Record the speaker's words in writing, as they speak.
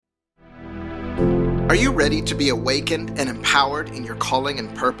Are you ready to be awakened and empowered in your calling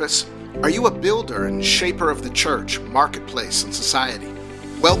and purpose? Are you a builder and shaper of the church, marketplace, and society?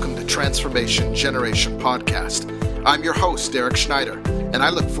 Welcome to Transformation Generation Podcast. I'm your host, Derek Schneider, and I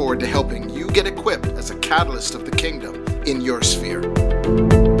look forward to helping you get equipped as a catalyst of the kingdom in your sphere.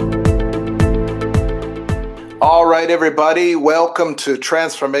 All right, everybody, welcome to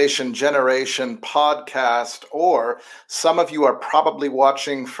Transformation Generation Podcast, or some of you are probably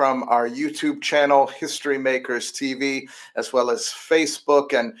watching from our YouTube channel, History Makers TV, as well as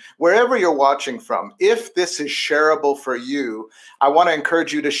Facebook and wherever you're watching from. If this is shareable for you, I want to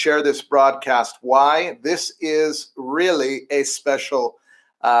encourage you to share this broadcast. Why? This is really a special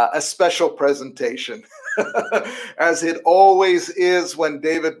presentation. As it always is when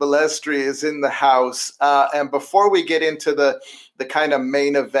David Balestri is in the house. And before we get into the kind of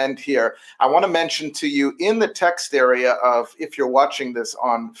main event here, I want to mention to you in the text area of, if you're watching this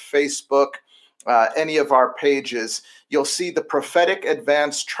on Facebook, any of our pages, you'll see the Prophetic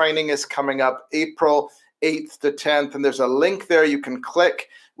Advanced Training is coming up April 8th to 10th. And there's a link there you can click,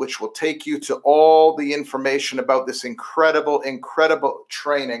 which will take you to all the information about this incredible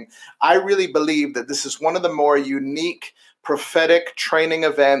training. I really believe that this is one of the more unique prophetic training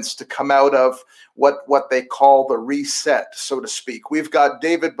events to come out of what they call the reset, so to speak. We've got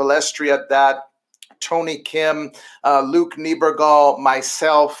David Balestri at that, Tony Kim, Luke Niebergall,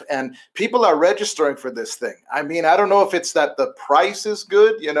 myself, and people are registering for this thing. I mean, I don't know if it's that the price is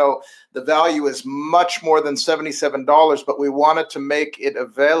good. You know, the value is much more than $77, but we wanted to make it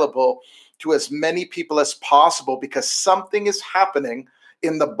available to as many people as possible because something is happening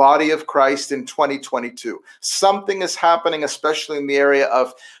in the body of Christ in 2022. Something is happening, especially in the area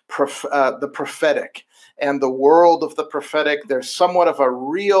of the prophetic and the world of the prophetic. There's somewhat of a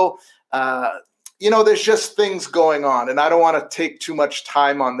real there's just things going on, and I don't want to take too much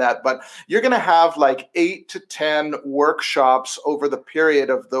time on that, but you're going to have like 8 to 10 workshops over the period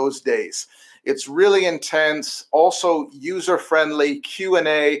of those days. It's really intense, also user-friendly,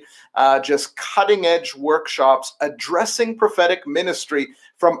 Q&A, just cutting-edge workshops addressing prophetic ministry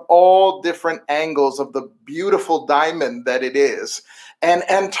from all different angles of the beautiful diamond that it is.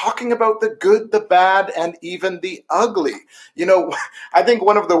 And talking about the good, the bad, and even the ugly. You know, I think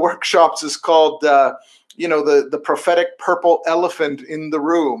one of the workshops is called, the prophetic purple elephant in the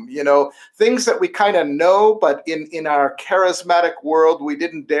room. You know, things that we kind of know, but in our charismatic world, we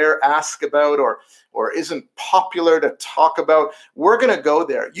didn't dare ask about or isn't popular to talk about. We're going to go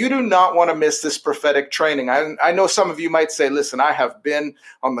there. You do not want to miss this prophetic training. I know some of you might say, listen, I have been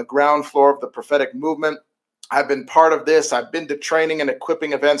on the ground floor of the prophetic movement. I've been part of this. I've been to training and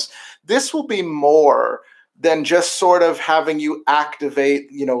equipping events. This will be more than just sort of having you activate,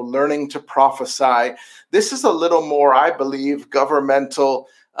 learning to prophesy. This is a little more, I believe, governmental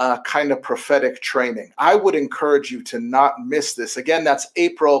kind of prophetic training. I would encourage you to not miss this. Again, that's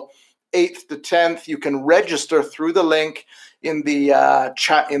April 8th to 10th. You can register through the link in the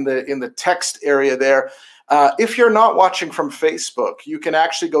chat, in the text area there. If you're not watching from Facebook, you can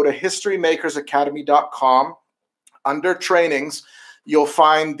actually go to historymakersacademy.com. Under trainings, you'll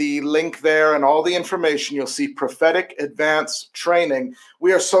find the link there and all the information. You'll see Prophetic Advanced Training.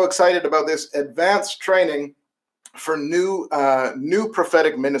 We are so excited about this advanced training for new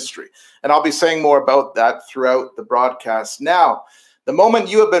prophetic ministry. And I'll be saying more about that throughout the broadcast. Now, the moment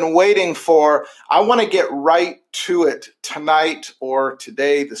you have been waiting for, I want to get right to it tonight or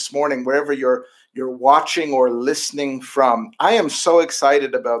today, this morning, wherever you're watching or listening from. I am so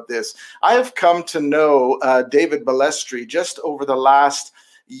excited about this. I have come to know David Balestri just over the last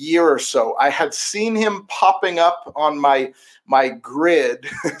year or so. I had seen him popping up on my grid,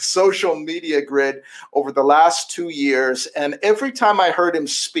 social media grid, over the last 2 years. And every time I heard him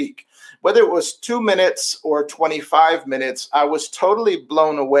speak, whether it was 2 minutes or 25 minutes, I was totally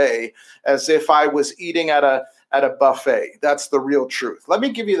blown away, as if I was eating at a buffet. That's the real truth. Let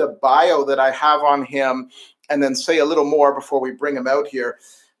me give you the bio that I have on him and then say a little more before we bring him out here.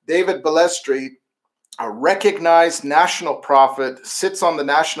 David Balestri, a recognized national prophet, sits on the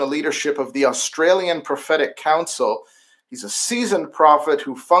national leadership of the Australian Prophetic Council. He's a seasoned prophet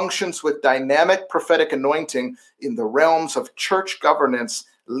who functions with dynamic prophetic anointing in the realms of church governance,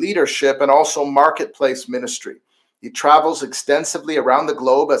 leadership, and also marketplace ministry. He travels extensively around the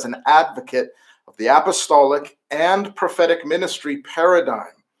globe as an advocate of the apostolic and prophetic ministry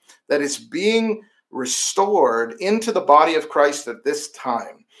paradigm that is being restored into the body of Christ at this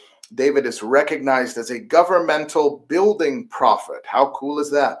time. David is recognized as a governmental building prophet. How cool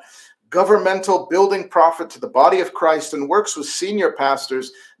is that? Governmental building prophet to the body of Christ, and works with senior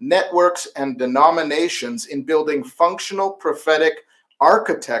pastors, networks, and denominations in building functional prophetic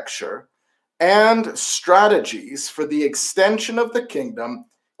architecture and strategies for the extension of the kingdom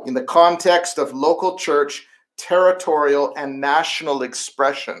in the context of local church, territorial, and national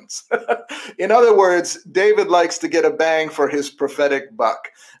expressions. In other words, David likes to get a bang for his prophetic buck.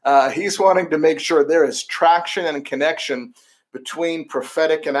 He's wanting to make sure there is traction and connection between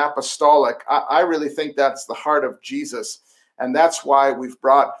prophetic and apostolic. I really think that's the heart of Jesus, and that's why we've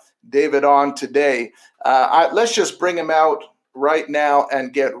brought David on today. Let's just bring him out right now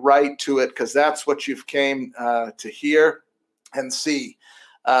and get right to it, because that's what you've came to hear and see.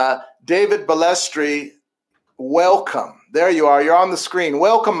 David Balestri, welcome. There you are. You're on the screen.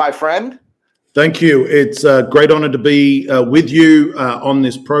 Welcome, my friend. Thank you. It's a great honor to be with you on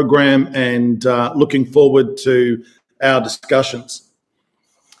this program, and looking forward to our discussions.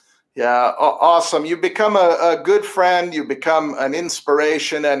 Yeah, awesome. You've become a good friend. You've become an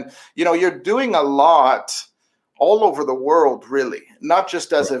inspiration, and you're doing a lot all over the world, really, not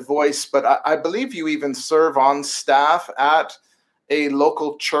just as a voice, but I believe you even serve on staff at a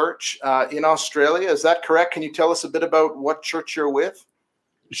local church in Australia. Is that correct? Can you tell us a bit about what church you're with?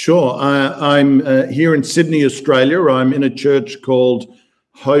 Sure. I'm here in Sydney, Australia. I'm in a church called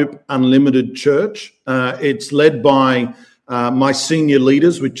Hope Unlimited Church. It's led by my senior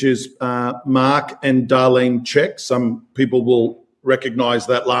leaders, which is Mark and Darlene Check. Some people will recognize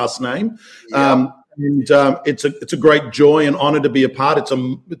that last name. Yep. It's a great joy and honor to be a part.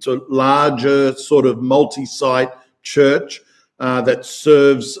 It's a larger sort of multi-site church that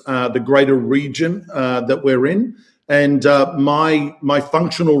serves the greater region that we're in. And my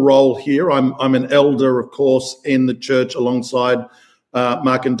functional role here, I'm an elder, of course, in the church alongside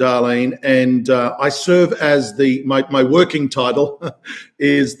Mark and Darlene, and I serve as my working title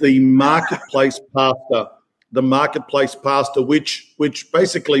is the marketplace pastor. The marketplace pastor, which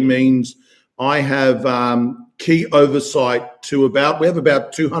basically means I have key oversight to we have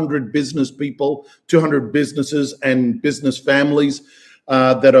about 200 business people, 200 businesses and business families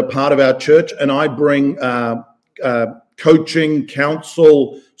that are part of our church, and I bring coaching,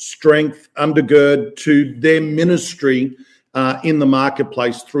 counsel, strength, undergird to their ministry in the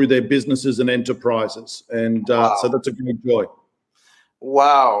marketplace through their businesses and enterprises. And wow. So that's a great joy.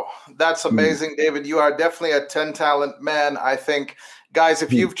 Wow. That's amazing, David. You are definitely a 10-talent man, I think. Guys,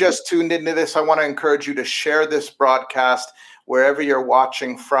 if you've just tuned into this, I want to encourage you to share this broadcast wherever you're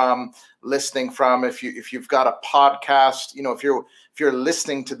watching from, listening from. If you've got a podcast, if you're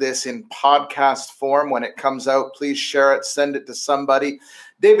listening to this in podcast form when it comes out, please share it, send it to somebody.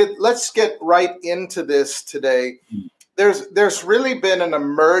 David, let's get right into this today. There's really been an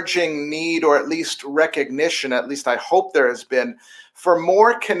emerging need, or at least recognition, at least I hope there has been, for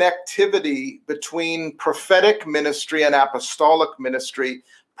more connectivity between prophetic ministry and apostolic ministry,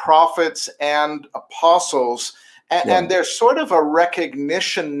 prophets and apostles. And there's sort of a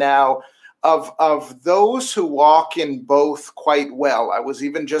recognition now of those who walk in both quite well. I was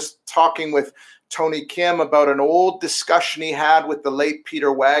even just talking with Tony Kim about an old discussion he had with the late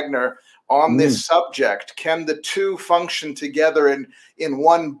Peter Wagner on this subject. Can the two function together in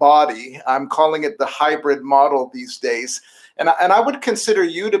one body? I'm calling it the hybrid model these days. And I would consider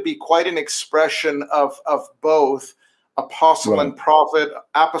you to be quite an expression of both apostle and prophet,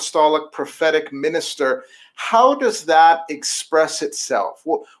 apostolic, prophetic minister. How does that express itself?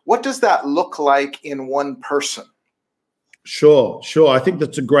 What does that look like in one person? Sure. I think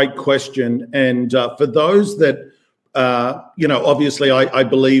that's a great question. And for those that, obviously I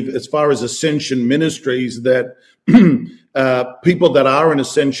believe as far as ascension ministries that people that are in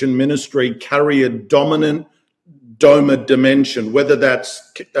ascension ministry carry a dominant Doma dimension, whether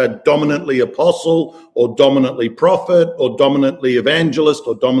that's dominantly apostle or dominantly prophet or dominantly evangelist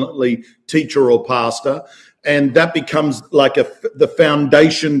or dominantly teacher or pastor. And that becomes like the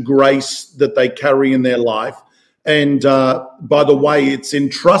foundation grace that they carry in their life. And by the way, it's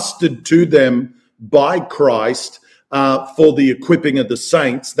entrusted to them by Christ for the equipping of the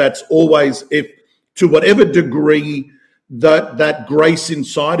saints. That's always, if to whatever degree that grace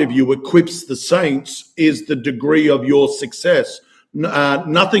inside of you equips the saints, is the degree of your success.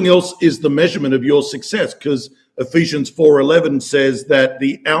 Nothing else is the measurement of your success, because Ephesians 4:11 says that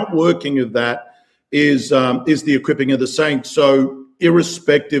the outworking of that is the equipping of the saints. So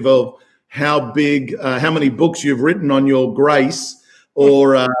irrespective of how many books you've written on your grace,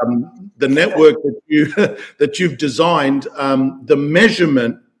 or the network that you've designed, the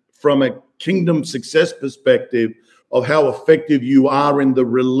measurement from a kingdom success perspective of how effective you are in the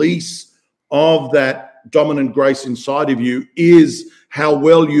release of that dominant grace inside of you is how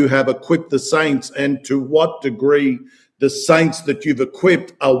well you have equipped the saints, and to what degree the saints that you've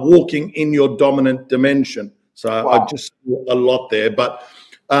equipped are walking in your dominant dimension. So wow. I just saw a lot there, but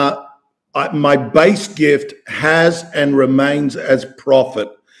my base gift has and remains as prophet.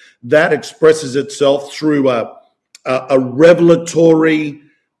 That expresses itself through a revelatory,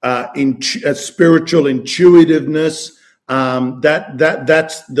 a spiritual intuitiveness.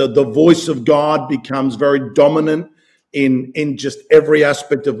 That's the voice of God becomes very dominant in just every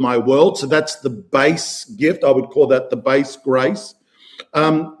aspect of my world. So that's the base gift. I would call that the base grace.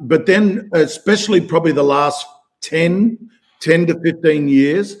 But then, especially probably the last 10 to 15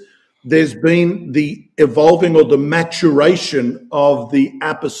 years, there's been the evolving or the maturation of the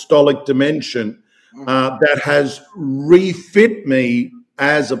apostolic dimension that has refit me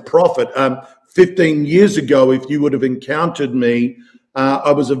as a prophet. 15 years ago, if you would have encountered me,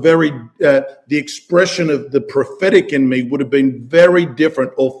 I was the expression of the prophetic in me would have been very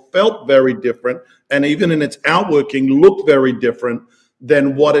different or felt very different, and even in its outworking looked very different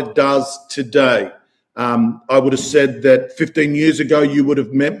than what it does today. I would have said that 15 years ago, you would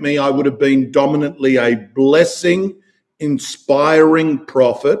have met me. I would have been dominantly a blessing, inspiring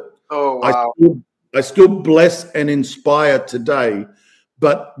prophet. Oh, wow. I still bless and inspire today.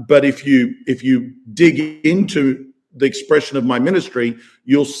 But if you dig into the expression of my ministry,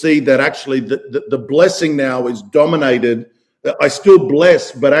 you'll see that actually the blessing now is dominated. I still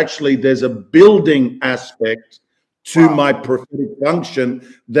bless, but actually there's a building aspect to my prophetic function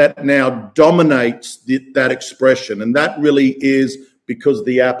that now dominates that expression. And that really is because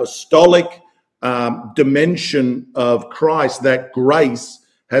the apostolic dimension of Christ, that grace,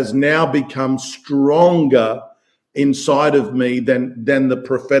 has now become stronger inside of me than the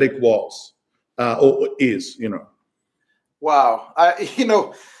prophetic was or is, Wow.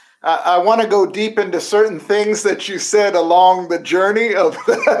 I want to go deep into certain things that you said along the journey of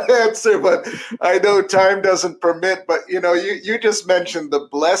that answer, but I know time doesn't permit. But, you just mentioned the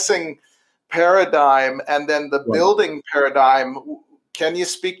blessing paradigm and then the building paradigm. Can you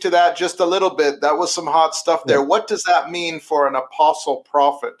speak to that just a little bit? That was some hot stuff there. What does that mean for an apostle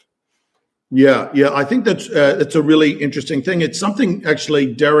prophet? Yeah. I think that's a really interesting thing. It's something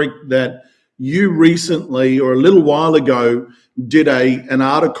actually, Derek, that you recently or a little while ago did an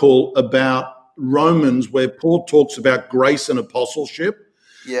article about Romans where Paul talks about grace and apostleship.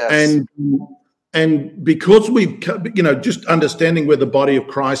 Yes. And because we've, just understanding where the body of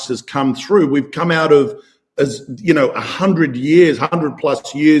Christ has come through, we've come out of, 100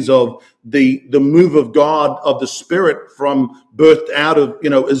 plus years of the move of God, of the Spirit from birthed out of,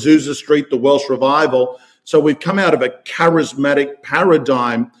 Azusa Street, the Welsh revival. So we've come out of a charismatic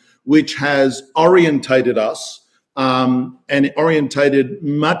paradigm which has orientated us and orientated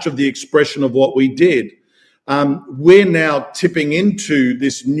much of the expression of what we did. We're now tipping into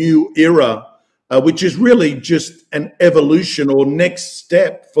this new era, which is really just an evolution or next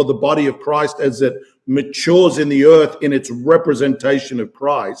step for the body of Christ as it matures in the earth in its representation of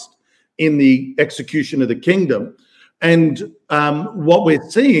Christ in the execution of the kingdom. And what we're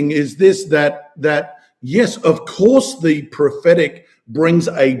seeing is this, that yes, of course, the prophetic brings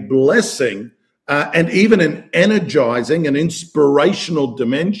a blessing and even an energizing and inspirational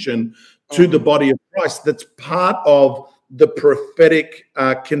dimension to the body of Christ. That's part of the prophetic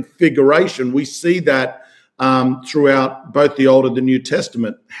configuration. We see that throughout both the Old and the New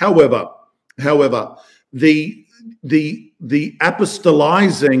Testament. However, the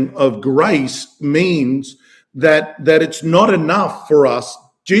apostolizing of grace means that it's not enough for us.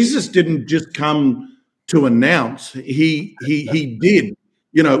 Jesus didn't just come to announce. He did.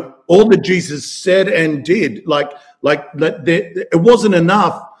 All that Jesus said and did. It wasn't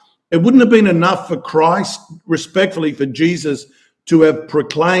enough. It wouldn't have been enough for Christ, respectfully, for Jesus to have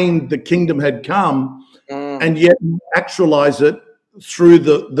proclaimed the kingdom had come and yet actualize it through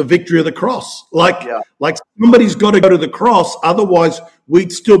the victory of the cross. Like somebody's got to go to the cross. Otherwise,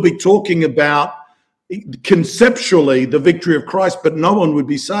 we'd still be talking about conceptually the victory of Christ, but no one would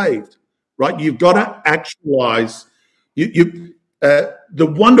be saved, right? You've got to actualize. The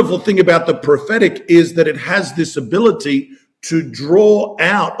wonderful thing about the prophetic is that it has this ability to draw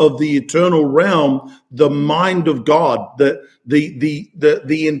out of the eternal realm the mind of God,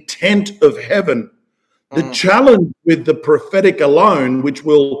 the intent of heaven. The challenge with the prophetic alone, which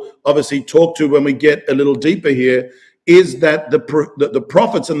we'll obviously talk to when we get a little deeper here, is that the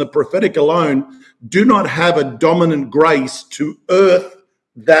prophets and the prophetic alone do not have a dominant grace to earth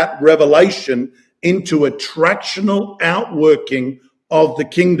that revelation into a tractional outworking of the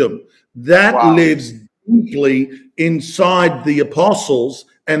kingdom. That lives deeply inside the apostles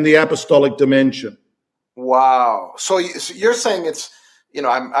and the apostolic dimension. Wow. So you're saying it's,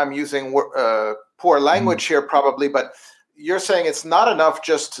 I'm using poor language here probably, but you're saying it's not enough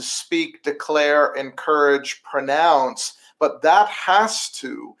just to speak, declare, encourage, pronounce, but that has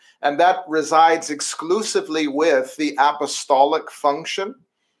to, and that resides exclusively with the apostolic function.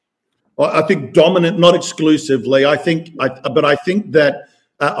 Well, I think dominant, not exclusively. I think that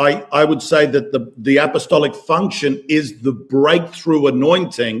I would say that the apostolic function is the breakthrough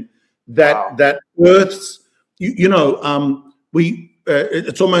anointing that births. It's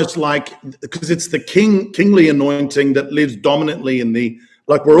almost like, because it's the kingly anointing that lives dominantly in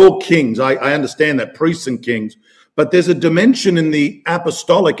like we're all kings. I understand that, priests and kings, but there's a dimension in the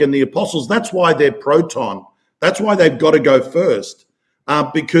apostolic and the apostles. That's why they're proton. That's why they've got to go first,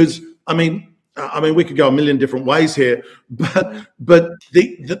 because I mean, we could go a million different ways here, but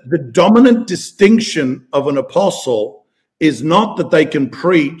the dominant distinction of an apostle is not that they can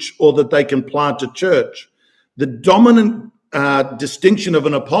preach or that they can plant a church. The dominant distinction of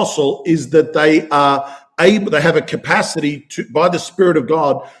an apostle is that they have a capacity to, by the Spirit of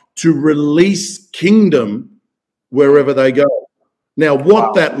God, to release kingdom wherever they go. Now,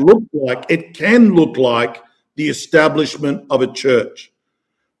 what that looks like, it can look like the establishment of a church.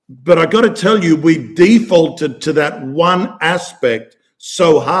 But I got to tell you, we've defaulted to that one aspect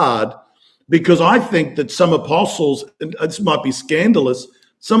so hard, because I think that some apostles, and this might be scandalous,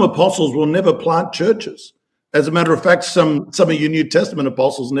 some apostles will never plant churches. As a matter of fact, some of your New Testament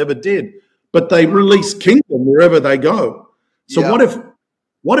apostles never did, but they release kingdom wherever they go. So what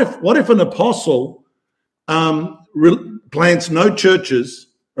if an apostle plants no churches,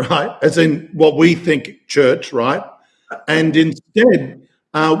 right? As in what we think church, right? And instead,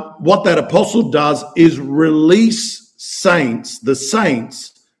 what that apostle does is release the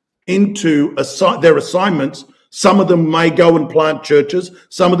saints, into their assignments. Some of them may go and plant churches.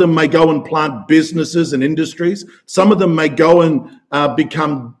 Some of them may go and plant businesses and industries. Some of them may go and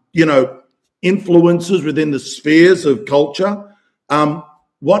become, influencers within the spheres of culture.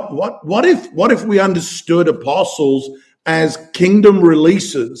 What if we understood apostles as kingdom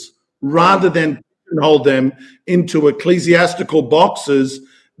releases rather than hold them into ecclesiastical boxes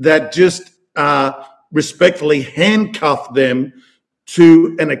that just respectfully handcuff them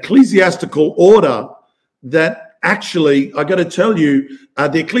to an ecclesiastical order that actually, I got to tell you,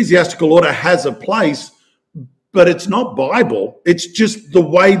 the ecclesiastical order has a place, but it's not Bible. It's just the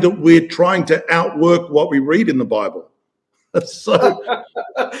way that we're trying to outwork what we read in the Bible. So,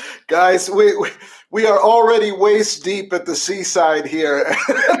 guys, we are already waist deep at the seaside here,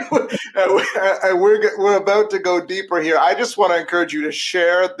 and we're about to go deeper here. I just want to encourage you to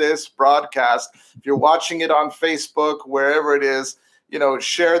share this broadcast. If you're watching it on Facebook, wherever it is,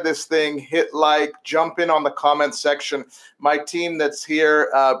 share this thing, hit like, jump in on the comment section. My team that's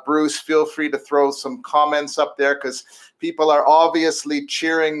here, Bruce, feel free to throw some comments up there, because people are obviously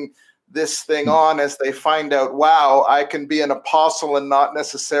cheering this thing on as they find out, wow, I can be an apostle and not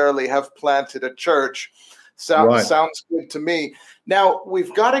necessarily have planted a church. Sounds good to me. Now,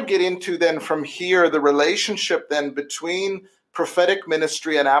 we've got to get into then from here the relationship then between prophetic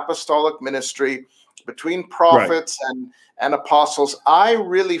ministry and apostolic ministry, between prophets and apostles. I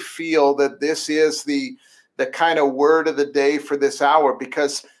really feel that this is the kind of word of the day for this hour,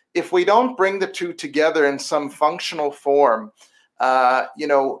 because if we don't bring the two together in some functional form,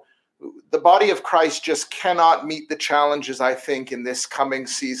 the body of Christ just cannot meet the challenges, I think, in this coming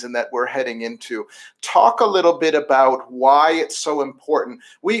season that we're heading into. Talk a little bit about why it's so important.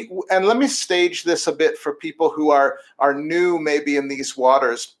 And let me stage this a bit for people who are new maybe in these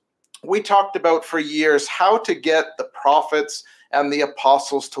waters. We talked about for years how to get the prophets and the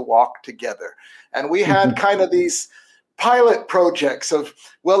apostles to walk together. And we had kind of these pilot projects of,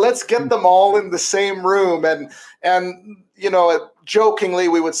 well, let's get them all in the same room. And jokingly,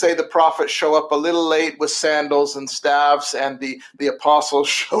 we would say the prophets show up a little late with sandals and staffs, and the apostles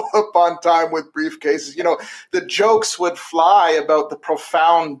show up on time with briefcases. The jokes would fly about the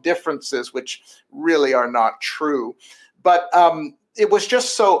profound differences, which really are not true. But it was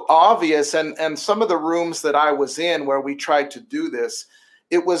just so obvious. And some of the rooms that I was in where we tried to do this,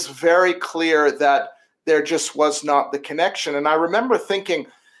 it was very clear that there just was not the connection. And I remember thinking,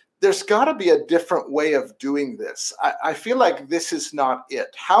 there's got to be a different way of doing this. I feel like this is not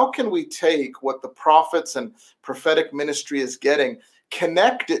it. How can we take what the prophets and prophetic ministry is getting,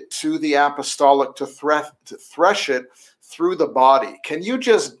 connect it to the apostolic to thresh it through the body? Can you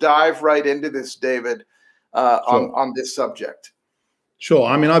just dive right into this, David, on this subject? Sure.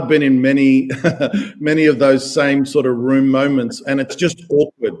 I mean, I've been in many of those same sort of room moments, and it's just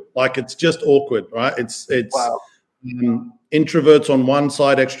awkward. Like, it's just awkward, right? It's wow. Introverts on one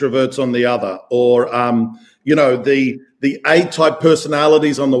side, extroverts on the other, or the A-type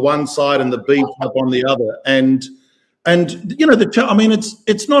personalities on the one side and the B-type on the other. And And you know, it's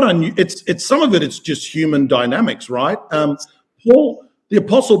not it's some of it. It's just human dynamics, right? The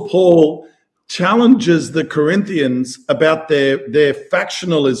Apostle Paul challenges the Corinthians about their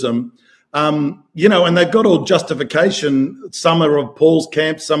factionalism. You know, and they've got all justification. Some are of Paul's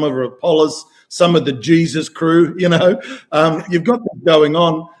camp, some are of Apollos, some of the Jesus crew. You know, you've got that going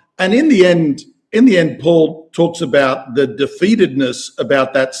on, and in the end, Paul talks about the defeatedness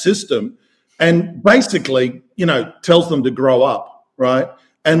about that system, and basically, you know, tells them to grow up, right?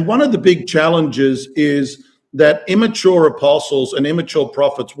 And one of the big challenges is that immature apostles and immature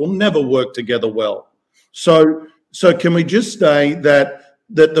prophets will never work together well. So can we just say that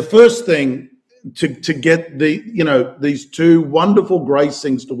the first thing to get these two wonderful grace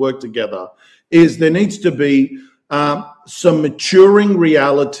things to work together is there needs to be some maturing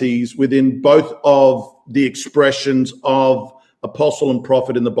realities within both of the expressions of apostle and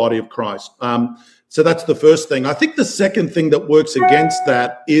prophet in the body of Christ. So that's the first thing. I think the second thing that works against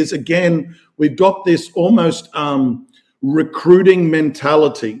that is, again, we've got this almost recruiting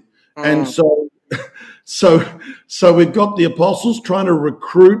mentality. And so we've got the apostles trying to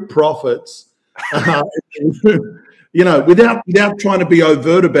recruit prophets, you know, without trying to be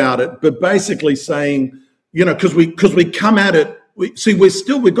overt about it, but basically saying, you know, because we come at it,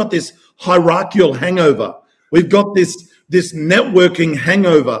 we've got this hierarchical hangover. We've got this networking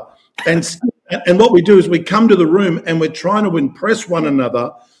hangover. And what we do is we come to the room and we're trying to impress one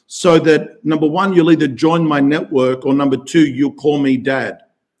another so that, number one, you'll either join my network, or number two, you'll call me dad.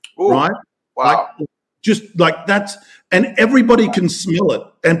 Ooh, right? Wow. Just like that's, and everybody can smell it.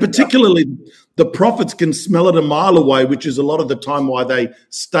 And particularly the prophets can smell it a mile away, which is a lot of the time why they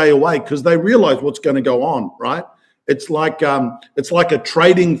stay away, because they realize what's going to go on, right? It's like a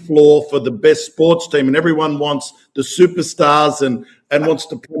trading floor for the best sports team, and everyone wants the superstars and wants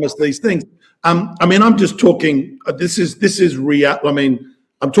to promise these things. I mean, I'm just talking. This is real. I mean,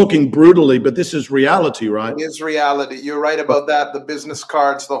 I'm talking brutally, but this is reality, right? It is reality. You're right about that. The business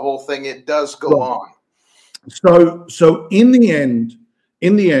cards, the whole thing. It does go on. So in the end,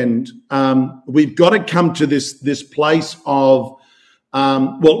 we've got to come to this place of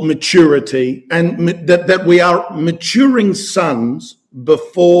maturity, and that we are maturing sons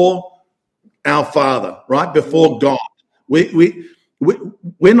before our Father, right? Before God.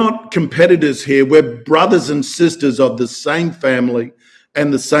 We're not competitors here. We're brothers and sisters of the same family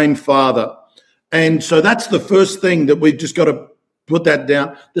and the same Father. And so that's the first thing that we've just got to put that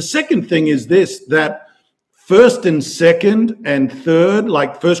down. The second thing is this, that first and second and third,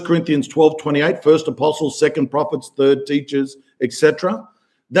 like 1 Corinthians 12:28, first apostles, second prophets, third teachers, etc.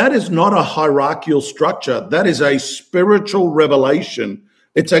 That is not a hierarchical structure. That is a spiritual revelation.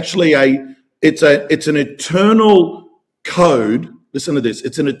 It's actually it's an eternal code. Listen to this.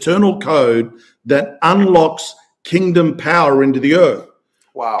 It's an eternal code that unlocks kingdom power into the earth.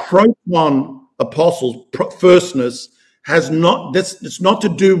 Wow. Proton apostles, firstness has not. It's not to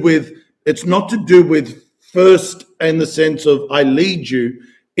do with first in the sense of I lead you.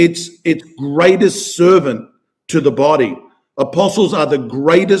 It's greatest servant to the body. Apostles are the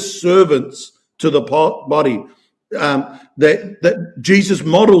greatest servants to the body. That Jesus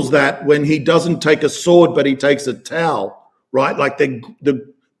models that when he doesn't take a sword, but he takes a towel. Right, like the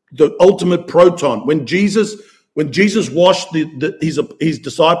ultimate proton. When Jesus washed his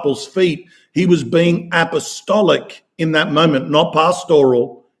disciples' feet, he was being apostolic in that moment, not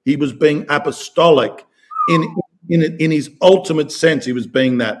pastoral. He was being apostolic in his ultimate sense. He was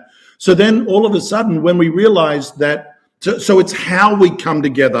being that. So then, all of a sudden, when we realize that, so it's how we come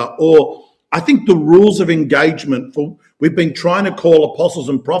together, or I think the rules of engagement. We've been trying to call apostles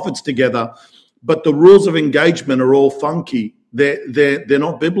and prophets together, but the rules of engagement are all funky. They're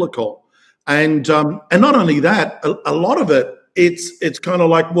not biblical, and not only that, a lot of it's kind of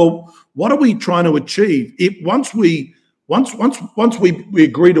like, well, what are we trying to achieve? Once we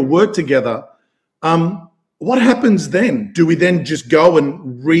agree to work together, what happens then? Do we then just go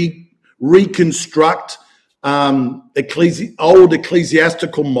and reconstruct old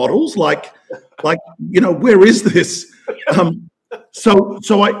ecclesiastical models? Like where is this?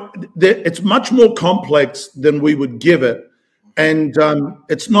 It's much more complex than we would give it, and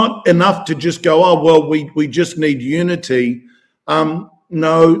it's not enough to just go, oh well, we just need unity.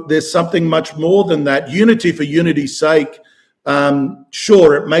 No, there's something much more than that. Unity for unity's sake,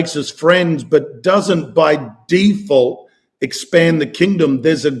 sure, it makes us friends, but doesn't by default expand the kingdom.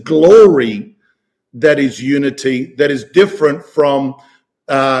 There's a glory that is unity that is different from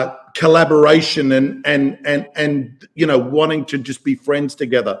collaboration and wanting to just be friends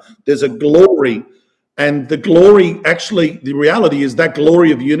together. There's a glory, and the glory, actually, the reality is that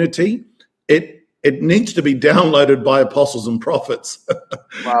glory of unity, it it needs to be downloaded by apostles and prophets.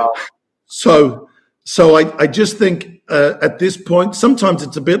 Wow. So I just think at this point, sometimes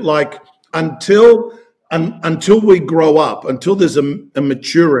it's a bit like until we grow up, until there's a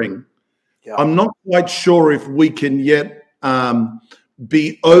maturing, Yeah. I'm not quite sure if we can yet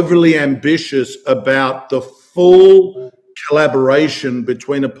be overly ambitious about the full collaboration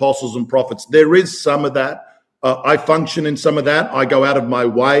between apostles and prophets. There is some of that. I function in some of that. I go out of my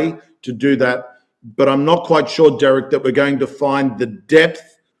way to do that. But I'm not quite sure, Derek, that we're going to find the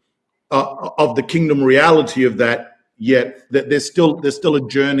depth of the kingdom reality of that yet. That there's still a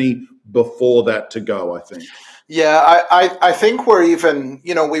journey before that to go, I think. Yeah, I think we're even,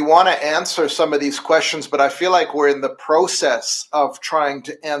 we want to answer some of these questions, but I feel like we're in the process of trying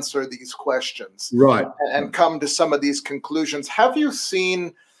to answer these questions. Right. And come to some of these conclusions. Have you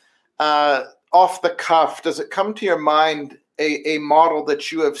seen, off the cuff, does it come to your mind a model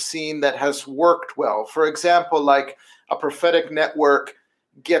that you have seen that has worked well? For example, like a prophetic network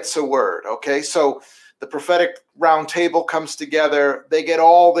gets a word, okay? So the prophetic roundtable comes together, they get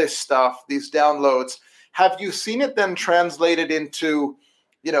all this stuff, these downloads. Have you seen it then translated into,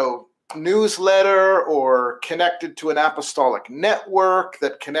 newsletter or connected to an apostolic network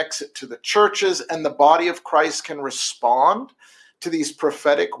that connects it to the churches, and the body of Christ can respond to these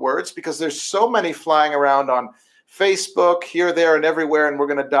prophetic words? Because there's so many flying around on Facebook, here, there, and everywhere, and we're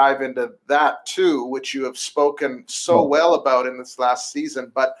going to dive into that too, which you have spoken so well about in this last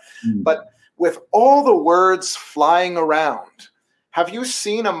season. But with all the words flying around, have you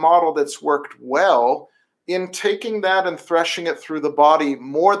seen a model that's worked well in taking that and threshing it through the body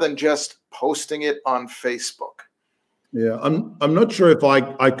more than just posting it on Facebook? Yeah, I'm not sure if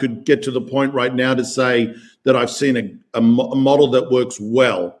I could get to the point right now to say that I've seen a model that works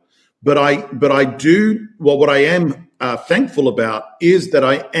well, but I do. Well, what I am thankful about is that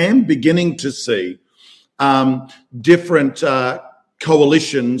I am beginning to see different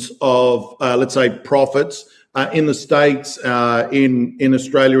coalitions of let's say prophets in the States, in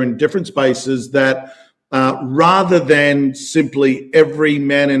Australia, in different spaces that. Rather than simply every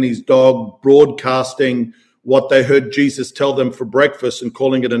man and his dog broadcasting what they heard Jesus tell them for breakfast and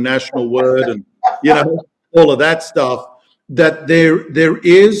calling it a national word and, all of that stuff, that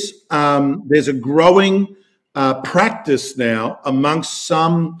there's a growing practice now amongst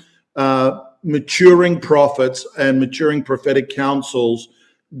some maturing prophets and maturing prophetic councils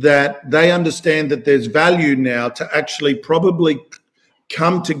that they understand that there's value now to actually probably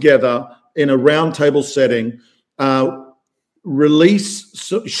come together in a roundtable setting,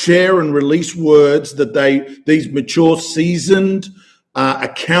 share and release words that these mature, seasoned,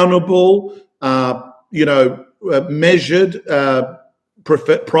 accountable, measured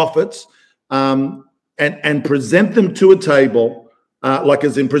prophets, and present them to a table,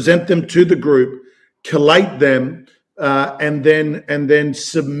 present them to the group, collate them, and then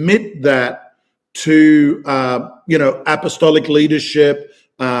submit that to apostolic leadership.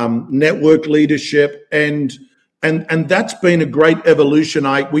 Network leadership, and that's been a great evolution.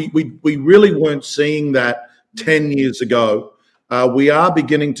 We really weren't seeing that 10 years ago. We are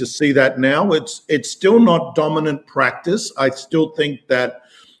beginning to see that now. It's still not dominant practice. I still think that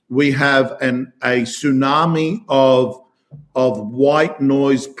we have a tsunami of white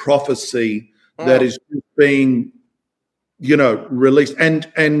noise prophecy that is being released,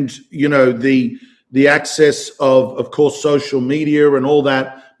 and the access of course, social media and all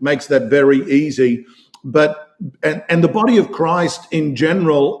that makes that very easy. But and the body of Christ in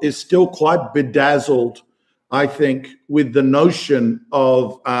general is still quite bedazzled, I think, with the notion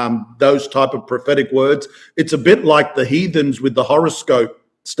of those type of prophetic words. It's a bit like the heathens with the horoscope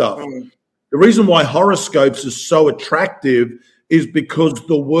stuff. The reason why horoscopes are so attractive is because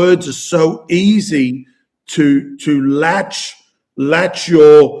the words are so easy to latch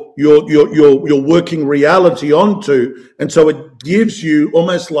your working reality onto, and so it gives you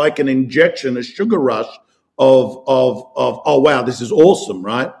almost like an injection, a sugar rush of oh wow, this is awesome,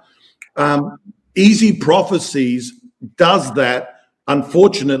 right? Easy prophecies does that,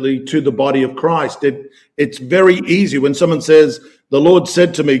 unfortunately, to the body of Christ. It's very easy when someone says, "The Lord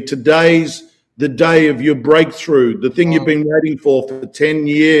said to me, today's the day of your breakthrough. The thing you've been waiting for 10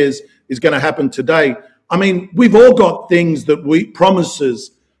 years is going to happen today." I mean, we've all got things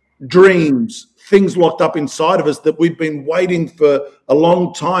promises, dreams, things locked up inside of us that we've been waiting for a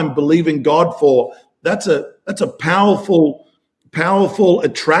long time, believing God for. That's a powerful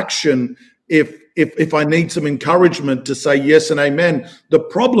attraction if I need some encouragement to say yes and amen. The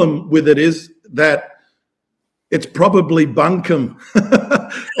problem with it is that it's probably bunkum.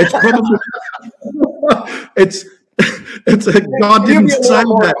 God Can you didn't be a say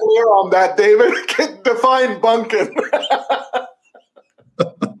little more that. clear on that, David? Define bunking.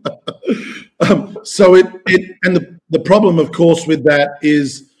 So the problem, of course, with that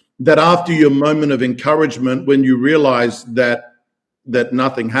is that after your moment of encouragement, when you realize that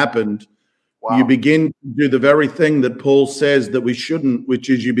nothing happened, you Wow. begin to do the very thing that Paul says that we shouldn't, which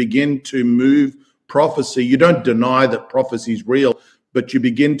is you begin to move prophecy. You don't deny that prophecy is real, but you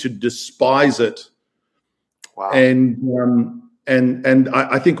begin to despise it. Wow. And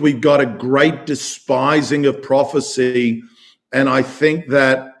I think we've got a great despising of prophecy, and I think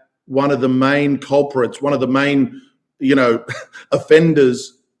that one of the main culprits, one of the main,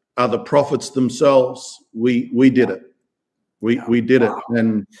 offenders are the prophets themselves. We did it. We did it,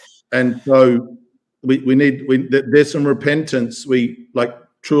 and so we need there's some repentance.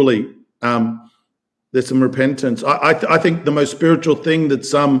 Truly. There's some repentance. I think the most spiritual thing that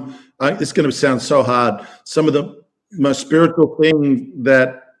it's going to sound so hard. Some of the most spiritual thing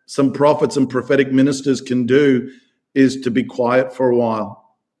that some prophets and prophetic ministers can do is to be quiet for a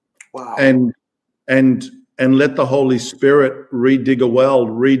while. Wow. And let the Holy Spirit redig a well,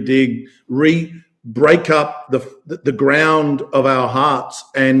 break up the ground of our hearts,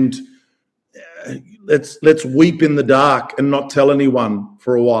 and let's weep in the dark and not tell anyone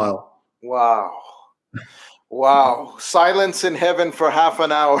for a while. Wow. Silence in heaven for half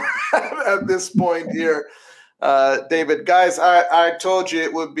an hour at this point here. David, guys, I told you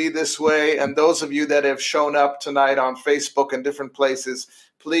it would be this way. And those of you that have shown up tonight on Facebook and different places,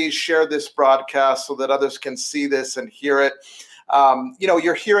 please share this broadcast so that others can see this and hear it.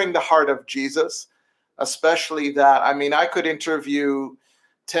 You're hearing the heart of Jesus, especially that. I mean, I could interview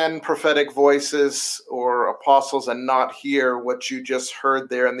 10 prophetic voices or apostles and not hear what you just heard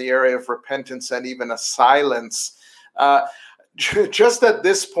there in the area of repentance and even a silence. Just at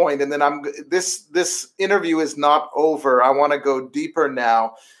this point, and then this interview is not over. I want to go deeper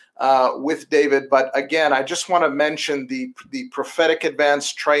now with David, but again, I just want to mention the prophetic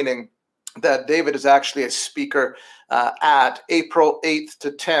advanced training that David is actually a speaker at April 8th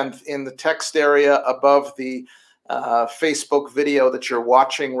to 10th in the text area above the Facebook video that you're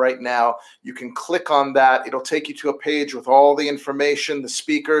watching right now. You can click on that. It'll take you to a page with all the information, the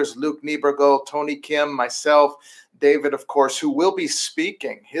speakers, Luke Niebergel, Tony Kim, myself, David, of course, who will be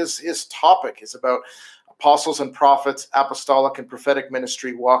speaking. His topic is about apostles and prophets, apostolic and prophetic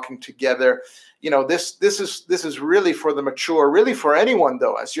ministry walking together. This is really for the mature, really for anyone,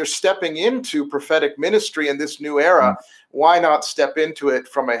 though. As you're stepping into prophetic ministry in this new era, why not step into it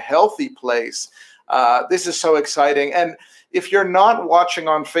from a healthy place? This is so exciting. And if you're not watching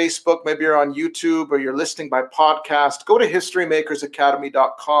on Facebook, maybe you're on YouTube or you're listening by podcast, go to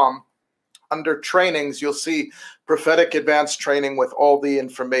historymakersacademy.com. Under trainings, you'll see prophetic advanced training with all the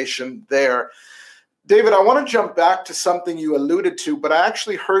information there. David, I want to jump back to something you alluded to, but I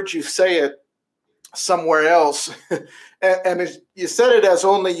actually heard you say it somewhere else. and you said it as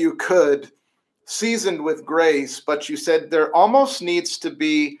only you could, seasoned with grace, but you said there almost needs to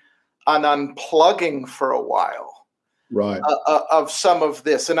be an unplugging for a while, right, of some of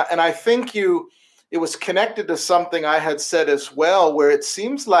this. And I think it was connected to something I had said as well, where it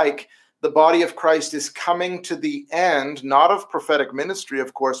seems like the body of Christ is coming to the end, not of prophetic ministry,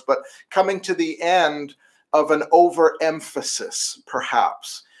 of course, but coming to the end of an overemphasis,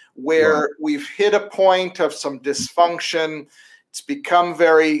 perhaps, where we've hit a point of some dysfunction. It's become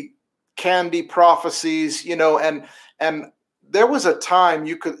very candy prophecies, and there was a time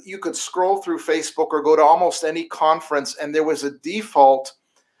you could scroll through Facebook or go to almost any conference, and there was a default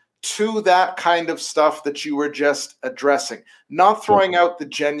to that kind of stuff that you were just addressing. Not throwing out the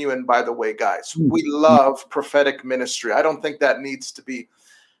genuine, by the way, guys. We love prophetic ministry. I don't think that needs to be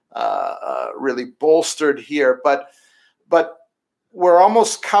really bolstered here, but we're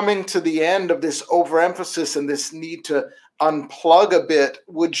almost coming to the end of this overemphasis and this need to unplug a bit.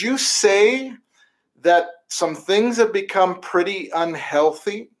 Would you say that some things have become pretty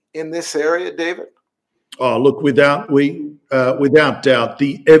unhealthy in this area, David? Oh, look, without doubt,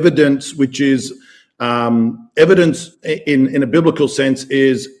 the evidence, which is evidence in a biblical sense,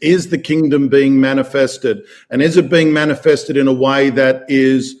 is the kingdom being manifested, and is it being manifested in a way that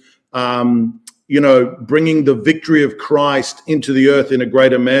is, bringing the victory of Christ into the earth in a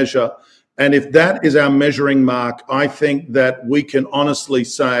greater measure? And if that is our measuring mark, I think that we can honestly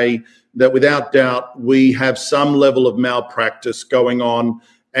say that without doubt we have some level of malpractice going on,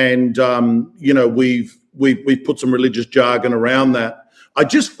 and we've put some religious jargon around that. I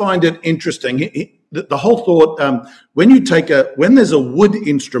just find it interesting. The whole thought, when there's a wood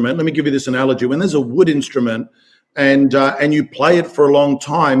instrument, let me give you this analogy. When there's a wood instrument and you play it for a long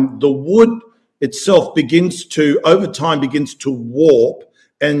time, the wood itself begins to, over time, begins to warp,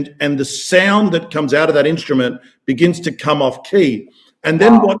 and the sound that comes out of that instrument begins to come off key. And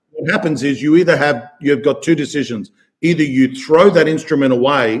then what happens is you've got two decisions. Either you throw that instrument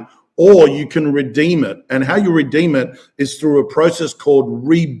away, or you can redeem it. And how you redeem it is through a process called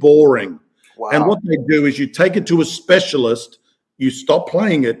reboring. Wow. And what they do is you take it to a specialist, you stop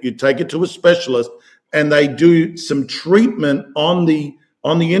playing it, you take it to a specialist, and they do some treatment on the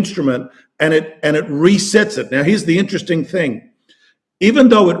instrument, and it resets it. Now, here's the interesting thing. Even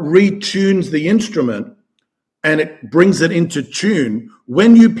though it retunes the instrument and it brings it into tune,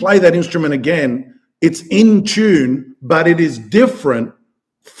 when you play that instrument again, it's in tune, but it is different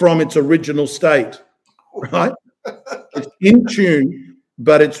from its original state, right? It's in tune,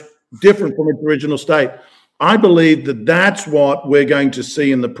 but it's different from its original state. I believe that that's what we're going to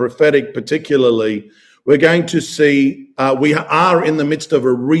see in the prophetic, particularly. We're going to see, we are in the midst of a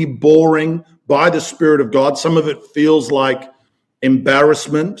reboring by the Spirit of God. Some of it feels like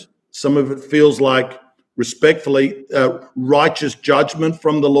embarrassment. Some of it feels like, respectfully, righteous judgment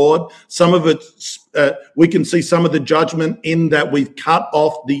from the Lord. Some of it, we can see some of the judgment in that we've cut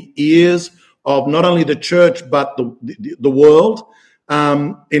off the ears of not only the church, but the world.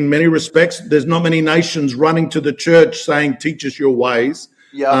 In many respects, there's not many nations running to the church saying, teach us your ways.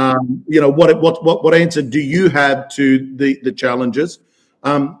 Yeah. What answer do you have to the challenges?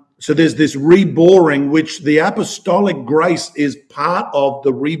 So there's this reboring, which the apostolic grace is part of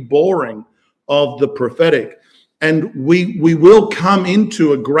the reboring of the prophetic. And we will come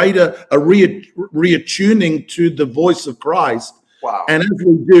into a reattuning to the voice of Christ. Wow. And as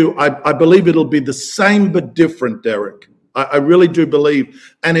we do, I believe it'll be the same but different, Derek. I really do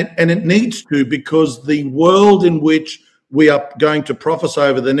believe. And it needs to, because the world in which we are going to prophesy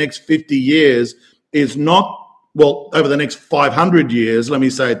over the next 50 years is not, well, over the next 500 years, let me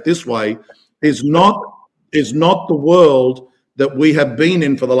say it this way, is not the world that we have been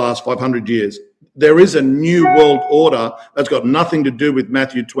in for the last 500 years. There is a new world order that's got nothing to do with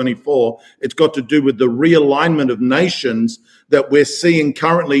Matthew 24. It's got to do with the realignment of nations that we're seeing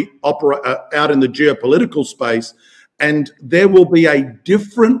currently operate out in the geopolitical space. And there will be a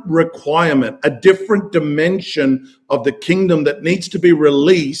different requirement, a different dimension of the kingdom that needs to be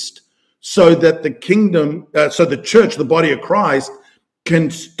released so that the kingdom, so the church, the body of Christ, can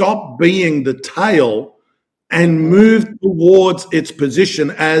stop being the tail and move towards its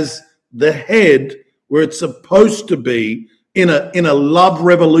position as the head, where it's supposed to be, in a love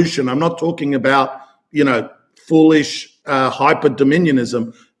revolution. I'm not talking about, foolish hyper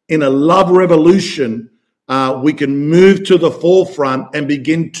dominionism. In a love revolution, we can move to the forefront and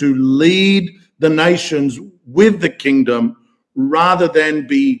begin to lead the nations with the kingdom, rather than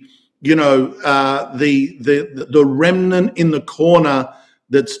be, the remnant in the corner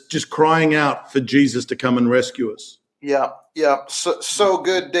that's just crying out for Jesus to come and rescue us. Yeah. So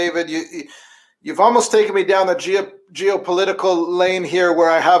good, David. You've almost taken me down the geopolitical lane here,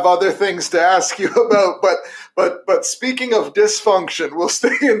 where I have other things to ask you about. But speaking of dysfunction, we'll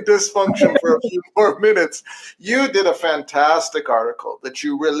stay in dysfunction for a few more minutes. You did a fantastic article that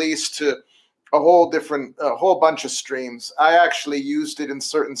you released to a whole bunch of streams. I actually used it in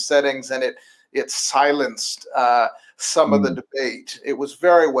certain settings, and it silenced some of the debate. It was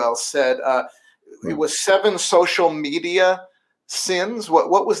very well said. It was 7 social media sins.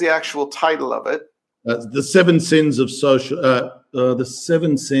 What was the actual title of it? The 7 sins of social. The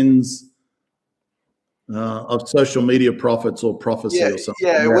 7 sins of social media prophets or prophecy, or something.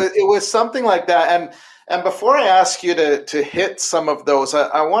 Yeah, it was something like that. And before I ask you to hit some of those,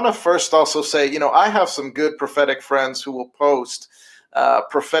 I want to first also say, I have some good prophetic friends who will post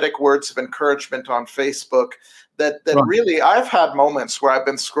prophetic words of encouragement on Facebook. That right. Really, I've had moments where I've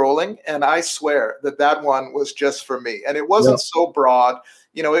been scrolling, and I swear that one was just for me. And it wasn't so broad.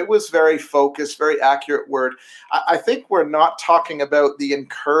 It was very focused, very accurate word. I think we're not talking about the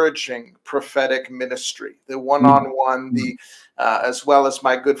encouraging prophetic ministry, the one-on-one, as well as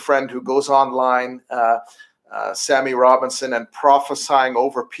my good friend who goes online, Sammy Robinson, and prophesying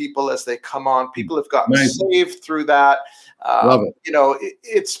over people as they come on. People have gotten saved through that. Love it.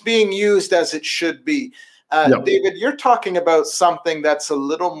 It's being used as it should be. David, you're talking about something that's a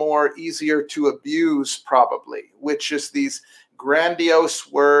little more easier to abuse, probably, which is these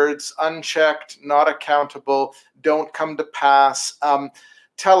grandiose words, unchecked, not accountable, don't come to pass.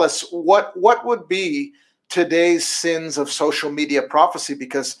 Tell us, what would be today's sins of social media prophecy?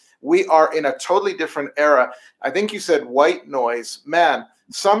 Because we are in a totally different era. I think you said white noise. Man,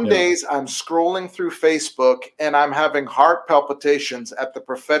 some days I'm scrolling through Facebook and I'm having heart palpitations at the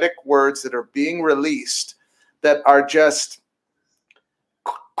prophetic words that are being released that are just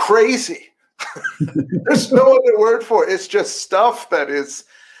crazy. There's no other word for it. It's just stuff that is,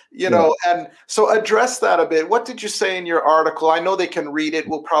 and so address that a bit. What did you say in your article? I know they can read it.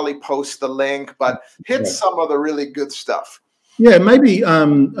 We'll probably post the link, but hit some of the really good stuff. Yeah, maybe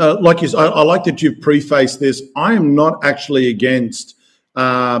like I like that you've prefaced this. I am not actually against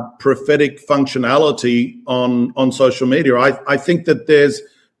prophetic functionality on social media. I think that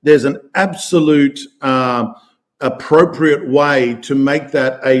there's an absolute appropriate way to make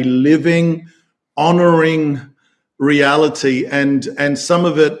that a living, honoring reality, and some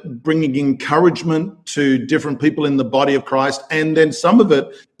of it bringing encouragement to different people in the body of Christ, and then some of it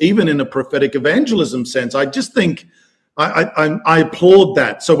even in a prophetic evangelism sense. I just think I applaud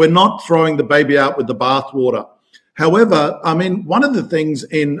that. So we're not throwing the baby out with the bathwater. However, I mean, one of the things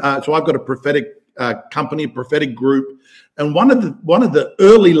so I've got a prophetic company, prophetic group, and one of the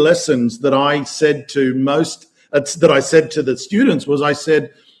early lessons that I said to the students was, I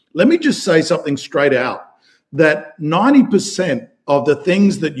said, let me just say something straight out, that 90% of the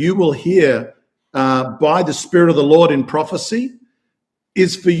things that you will hear by the Spirit of the Lord in prophecy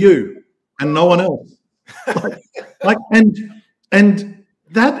is for you and no one else. And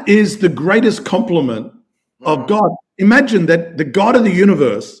that is the greatest compliment of God. Imagine that the God of the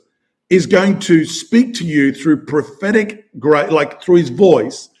universe is going to speak to you through prophetic, through his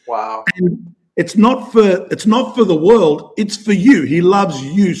voice. Wow. And it's not for the world, it's for you. He loves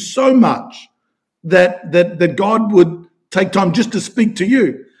you so much that God would take time just to speak to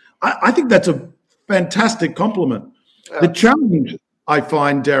you. I think that's a fantastic compliment. Yeah. The challenge I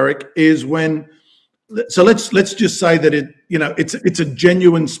find, Derek, is when, so let's just say that it's a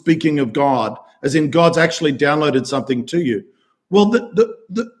genuine speaking of God, as in God's actually downloaded something to you. Well,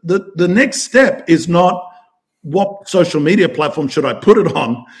 the next step is not what social media platform should I put it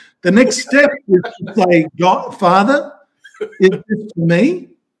on. The next step is to say, God, Father, is this for me?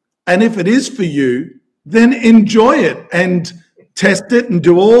 And if it is for you, then enjoy it and test it and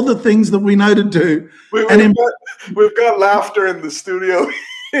do all the things that we know to do. We've got laughter in the studio.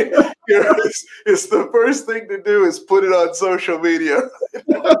 It's the first thing to do is put it on social media.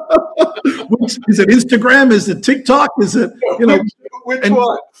 Is it Instagram? Is it TikTok? Is it, which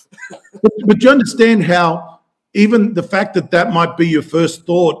one? But you understand how even the fact that might be your first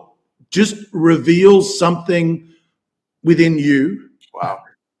thought just reveals something within you. Wow.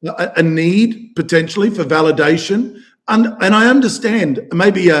 A need potentially for validation, and I understand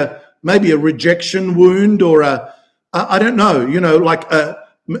maybe a rejection wound, or I don't know,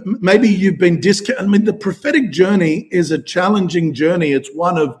 maybe you've been discounted. I mean, the prophetic journey is a challenging journey. It's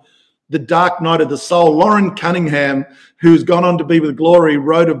one of the dark night of the soul. Lauren Cunningham, who's gone on to be with glory,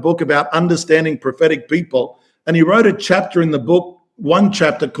 wrote a book about understanding prophetic people, and he wrote a chapter in the book, one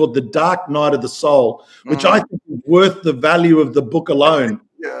chapter called The Dark Night of the Soul, which I think is worth the value of the book alone.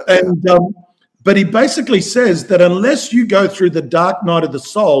 But he basically says that unless you go through the dark night of the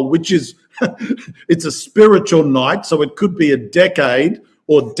soul, which is it's a spiritual night, so it could be a decade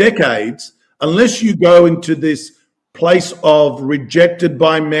or decades, unless you go into this place of rejected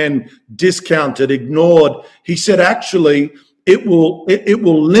by men, discounted, ignored, he said actually it will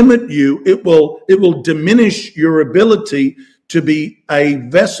limit you, it will diminish your ability to be a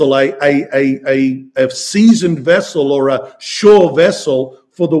vessel, a seasoned vessel or a sure vessel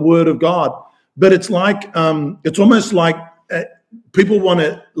for the word of God. But it's like, it's almost like people want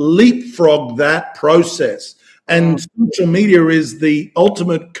to leapfrog that process. And social media is the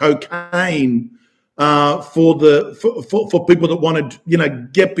ultimate cocaine for people that want to,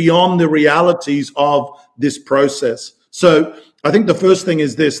 get beyond the realities of this process. So I think the first thing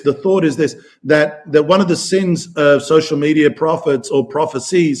is this, the thought is this, that one of the sins of social media prophets or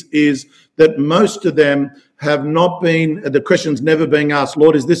prophecies is that most of them have not been, the question's never being asked,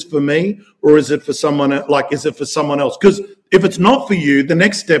 Lord, is this for me or is it for someone, is it for someone else? Because if it's not for you, the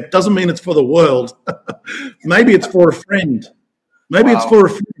next step doesn't mean it's for the world. Maybe it's for a friend. Maybe it's for a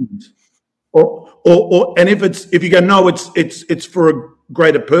friend. And if you go, no, it's for a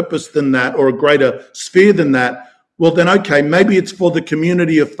greater purpose than that or a greater sphere than that, well, then, okay, maybe it's for the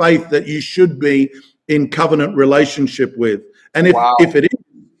community of faith that you should be in covenant relationship with. And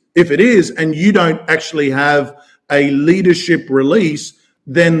if it is, and you don't actually have a leadership release,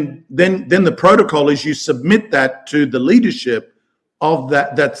 then the protocol is you submit that to the leadership of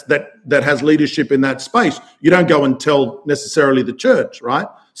that has leadership in that space. You don't go and tell necessarily the church, right?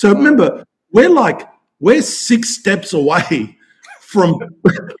 So remember, we're 6 steps away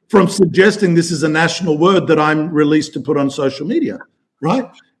from suggesting this is a national word that I'm released to put on social media,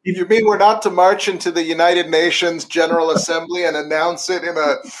 right? You mean we're not to march into the United Nations General Assembly and announce it in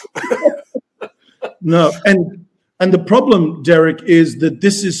a... No, and And the problem, Derek, is that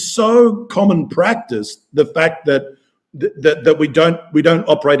this is so common practice, the fact that we don't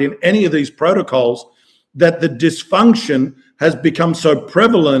operate in any of these protocols, that the dysfunction has become so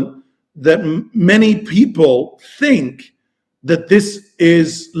prevalent that many people think that this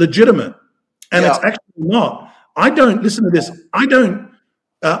is legitimate, and it's actually not. I don't listen to this.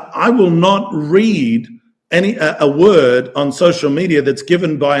 I will not read any a word on social media that's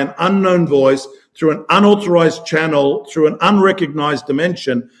given by an unknown voice through an unauthorized channel, through an unrecognized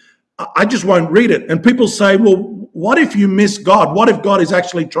dimension. I just won't read it. And people say, well, what if you miss God? What if God is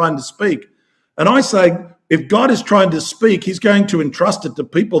actually trying to speak? And I say, if God is trying to speak, he's going to entrust it to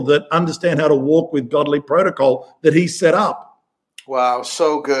people that understand how to walk with godly protocol that he set up. Wow,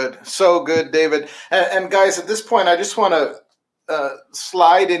 so good, David. And guys, at this point, I just want to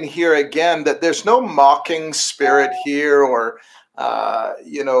slide in here again that there's no mocking spirit here, or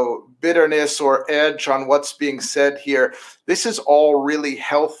bitterness or edge on what's being said here. This is all really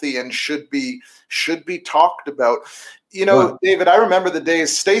healthy and should be talked about. Wow. David, I remember the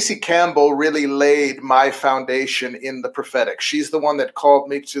days Stacey Campbell really laid my foundation in the prophetic. She's the one that called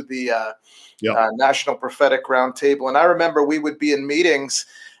me to the National Prophetic Roundtable. And I remember we would be in meetings,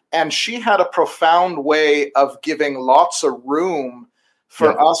 and she had a profound way of giving lots of room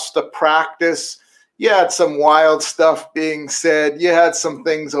for us to practice. You had some wild stuff being said. You had some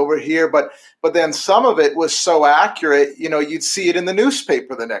things over here, but then some of it was so accurate, you'd see it in the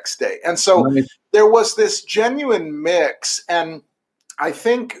newspaper the next day. And so there was this genuine mix. And I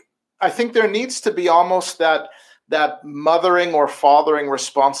think there needs to be almost that mothering or fathering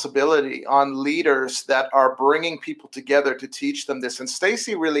responsibility on leaders that are bringing people together to teach them this. And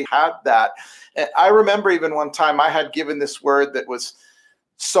Stacey really had that. And I remember even one time I had given this word that was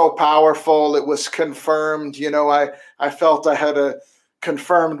so powerful. It was confirmed. I felt I had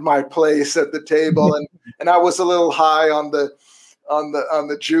confirmed my place at the table, and I was a little high on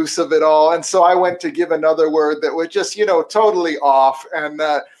the juice of it all. And so I went to give another word that was just, totally off.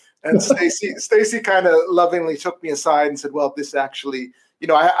 And Stacey kind of lovingly took me aside and said, well, this actually,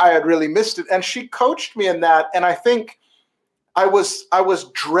 I had really missed it. And she coached me in that. And I think I was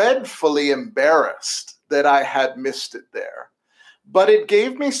dreadfully embarrassed that I had missed it there. But it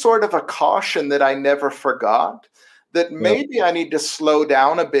gave me sort of a caution that I never forgot, that maybe I need to slow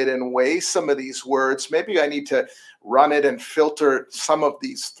down a bit and weigh some of these words. Maybe I need to run it and filter some of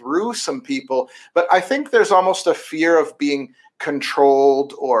these through some people. But I think there's almost a fear of being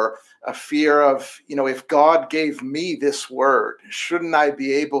controlled, or a fear of, if God gave me this word, shouldn't I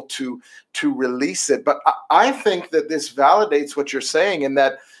be able to release it? But I think that this validates what you're saying, in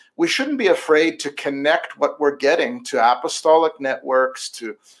that we shouldn't be afraid to connect what we're getting to apostolic networks,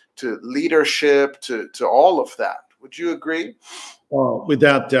 to leadership, to all of that. Would you agree? Oh,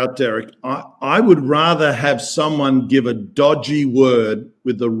 without doubt, Derek. I would rather have someone give a dodgy word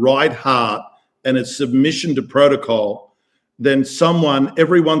with the right heart and its submission to protocol than someone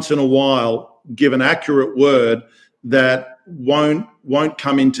every once in a while give an accurate word that won't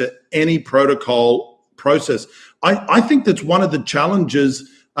come into any protocol process. I think that's one of the challenges,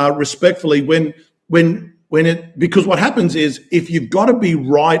 respectfully, because what happens is, if you've got to be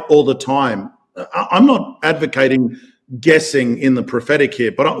right all the time, I'm not advocating guessing in the prophetic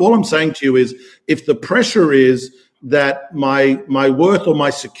here, but all I'm saying to you is, if the pressure is that my worth or my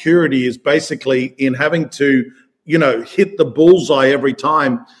security is basically in having to, hit the bullseye every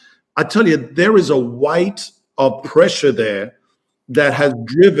time, I tell you, there is a weight of pressure there that has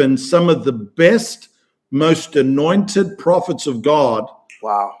driven some of the best, most anointed prophets of God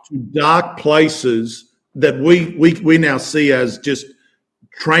to dark places that we now see as just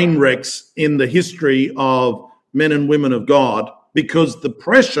train wrecks in the history of men and women of God, because the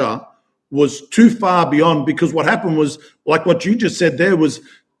pressure was too far beyond. Because what happened was, like what you just said there, was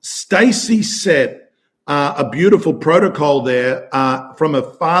Stacey set a beautiful protocol there from a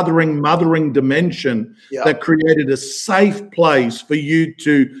mothering dimension that created a safe place for you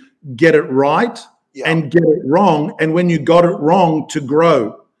to get it right and get it wrong, and when you got it wrong, to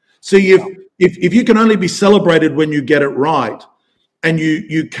grow. See, if you can only be celebrated when you get it right, and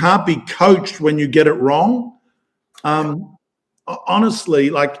you can't be coached when you get it wrong,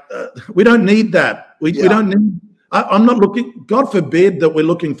 honestly, we don't need that. We don't need. I'm not looking. God forbid that we're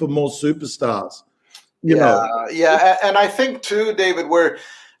looking for more superstars. You know. And I think too, David,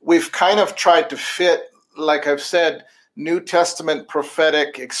 we've kind of tried to fit, like I've said, New Testament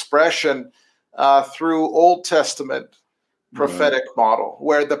prophetic expression through Old Testament prophetic model,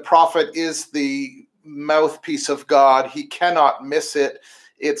 where the prophet is the mouthpiece of God. He cannot miss it.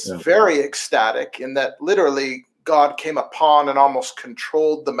 It's very ecstatic in that literally God came upon and almost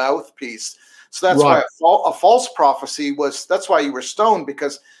controlled the mouthpiece. So that's why a false prophecy that's why you were stoned,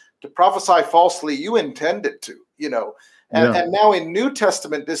 because to prophesy falsely, you intended to, And now in New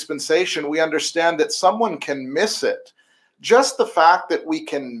Testament dispensation, we understand that someone can miss it. Just the fact that we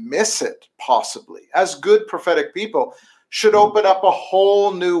can miss it, possibly, as good prophetic people, should open up a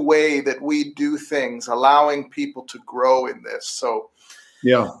whole new way that we do things, allowing people to grow in this. So,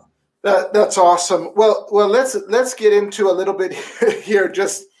 yeah, that's awesome. Well, let's get into a little bit here.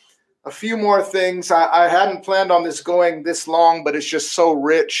 Just a few more things. I hadn't planned on this going this long, but it's just so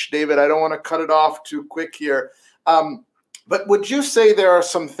rich, David. I don't want to cut it off too quick here. But would you say there are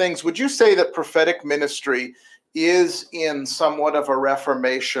some things? Would you say that prophetic ministry is in somewhat of a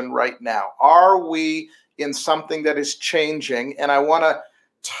reformation right now? Are we in something that is changing? And I want to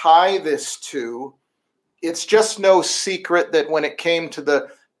tie this to, it's just no secret that when it came to the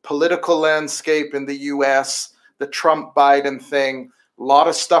political landscape in the US, the Trump-Biden thing, a lot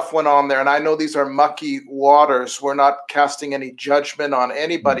of stuff went on there. And I know these are mucky waters. We're not casting any judgment on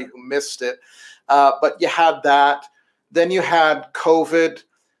anybody who missed it. But you had that. Then you had COVID.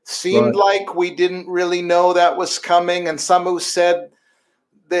 Seemed like we didn't really know that was coming. And some who said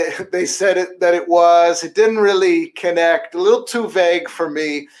they said that it was. It didn't really connect. A little too vague for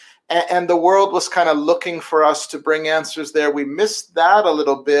me. And the world was kind of looking for us to bring answers there. We missed that a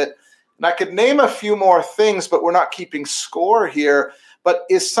little bit. And I could name a few more things, but we're not keeping score here. But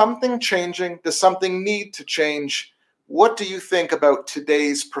is something changing? Does something need to change? What do you think about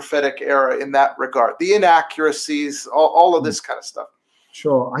today's prophetic era in that regard? The inaccuracies, all of this kind of stuff.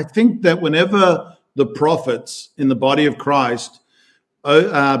 Sure. I think that whenever the prophets in the body of Christ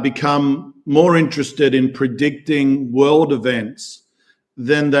become more interested in predicting world events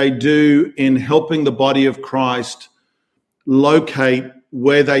than they do in helping the body of Christ locate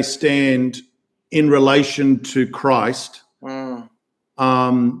where they stand in relation to Christ, we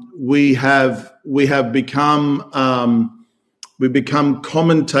have become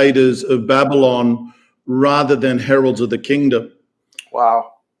commentators of Babylon rather than heralds of the kingdom.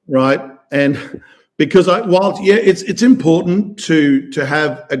 Wow. Right. And because it's important to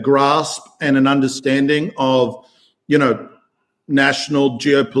have a grasp and an understanding of, national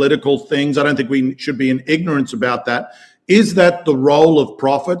geopolitical things. I don't think we should be in ignorance about that. Is that the role of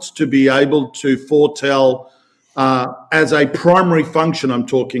prophets, to be able to foretell as a primary function? I'm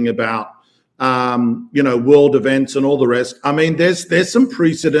talking about, world events and all the rest. I mean, there's some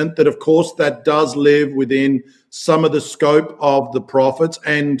precedent that, of course, that does live within some of the scope of the prophets.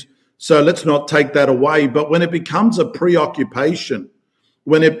 And so let's not take that away. But when it becomes a preoccupation,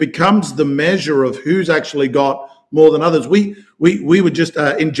 when it becomes the measure of who's actually got more than others, we were just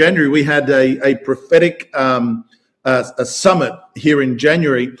in January, we had a prophetic a summit here in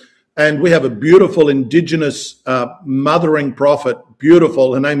January, and we have a beautiful Indigenous mothering prophet,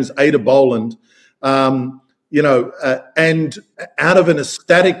 beautiful. Her name is Ada Boland, and out of an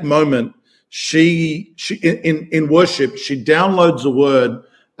ecstatic moment, she in worship, she downloads a word,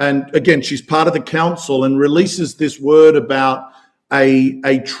 and again, she's part of the council and releases this word about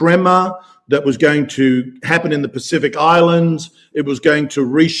a tremor that was going to happen in the Pacific Islands. It was going to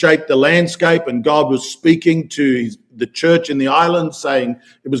reshape the landscape, and God was speaking to the church in the islands, saying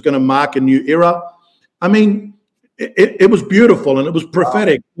it was going to mark a new era. I mean, it was beautiful and it was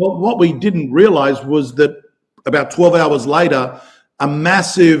prophetic. Well, what we didn't realize was that about 12 hours later, a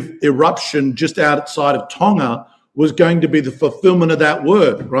massive eruption just outside of Tonga was going to be the fulfillment of that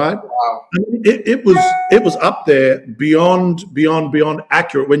word, right? Wow. I mean, it was up there beyond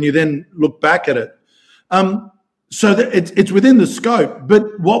accurate when you then look back at it. So that it's within the scope.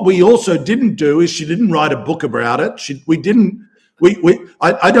 But what we also didn't do is she didn't write a book about it.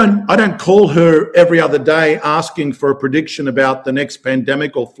 I don't call her every other day asking for a prediction about the next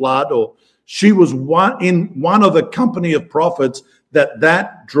pandemic or flood. Or she was one of a company of prophets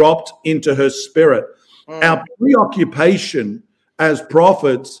that dropped into her spirit. Our preoccupation as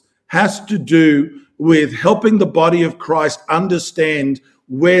prophets has to do with helping the body of Christ understand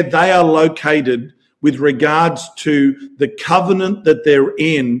where they are located with regards to the covenant that they're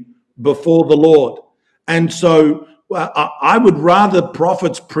in before the Lord. And so I would rather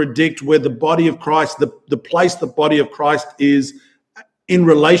prophets predict where the body of Christ, the place the body of Christ is in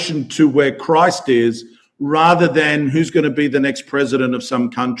relation to where Christ is, rather than who's going to be the next president of some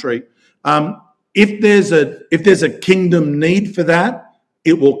country. If there's a kingdom need for that,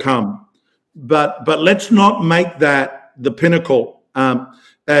 it will come. But let's not make that the pinnacle.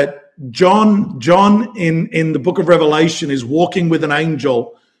 John in the book of Revelation is walking with an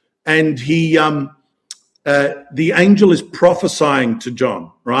angel, and the angel is prophesying to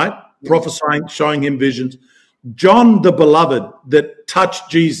John, right? Prophesying, showing him visions. John the beloved that touched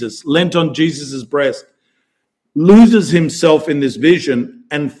Jesus, leant on Jesus's breast, loses himself in this vision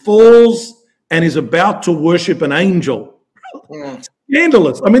and falls and is about to worship an angel.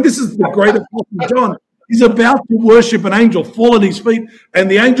 Scandalous. I mean, this is the great apostle John. He's about to worship an angel, fall at his feet, and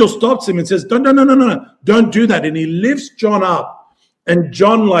the angel stops him and says, no, don't do that. And he lifts John up, and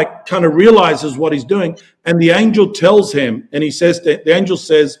John like kind of realizes what he's doing, and the angel tells him, and the angel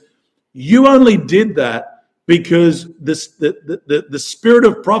says, you only did that because the spirit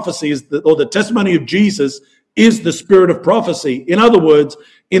of prophecy or the testimony of Jesus is the spirit of prophecy. In other words,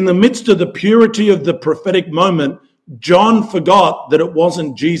 in the midst of the purity of the prophetic moment, John forgot that it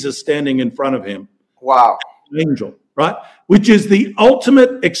wasn't Jesus standing in front of him. Wow. Angel, right? Which is the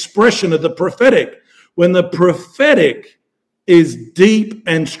ultimate expression of the prophetic. When the prophetic is deep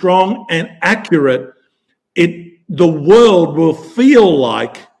and strong and accurate, the world will feel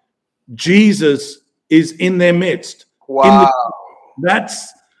like Jesus is in their midst. Wow.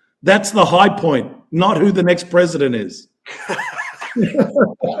 That's the high point, not who the next president is.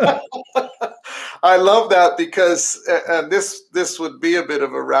 I love that because, and this would be a bit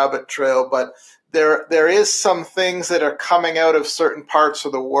of a rabbit trail, but there is some things that are coming out of certain parts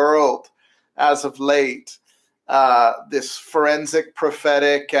of the world as of late. This forensic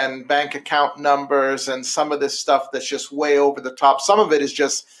prophetic and bank account numbers and some of this stuff that's just way over the top. Some of it is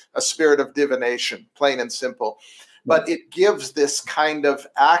just a spirit of divination, plain and simple. But it gives this kind of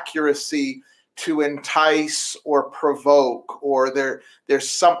accuracy to entice or provoke, or there's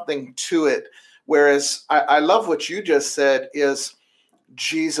something to it. Whereas I love what you just said is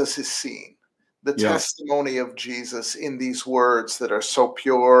Jesus is seen. The testimony of Jesus in these words that are so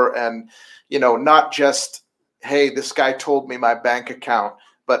pure and, not just, hey, this guy told me my bank account,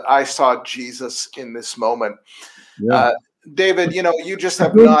 but I saw Jesus in this moment. Yeah. David, you just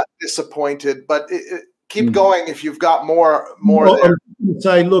have not disappointed, but keep going if you've got more there. I would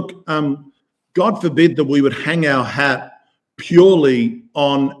say, look, God forbid that we would hang our hat purely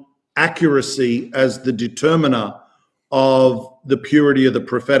on accuracy as the determiner of the purity of the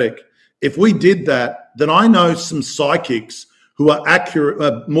prophetic. If we did that, then I know some psychics who are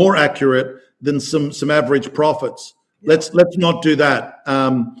accurate, more accurate than some average prophets. Let's not do that.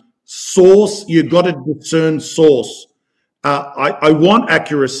 Source, you've got to discern source. I want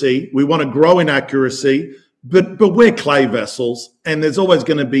accuracy. We want to grow in accuracy, but we're clay vessels, and there's always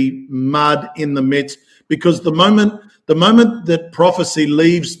going to be mud in the midst, because the moment that prophecy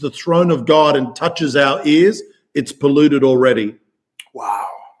leaves the throne of God and touches our ears, it's polluted already. Wow.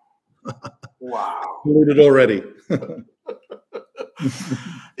 Wow. Polluted already.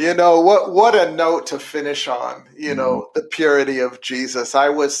 What a note to finish on, the purity of Jesus. I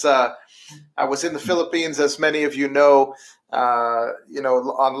was in the Philippines, as many of you know,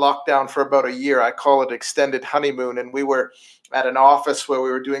 on lockdown for about a year. I call it extended honeymoon. And we were at an office where we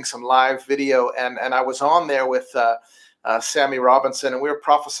were doing some live video, and I was on there with Sammy Robinson, and we were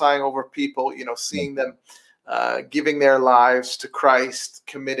prophesying over people, seeing them giving their lives to Christ,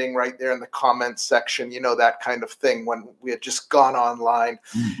 committing right there in the comments section, that kind of thing, when we had just gone online.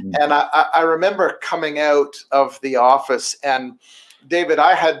 Mm-hmm. And I remember coming out of the office, and David,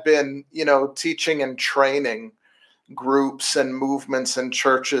 I had been, teaching and training groups and movements and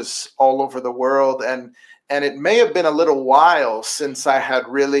churches all over the world. And it may have been a little while since I had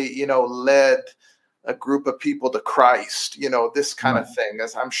really, led a group of people to Christ, this kind of thing,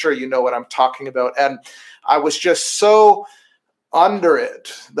 as I'm sure you know what I'm talking about. And I was just so under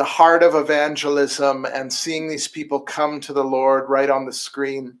it, the heart of evangelism and seeing these people come to the Lord right on the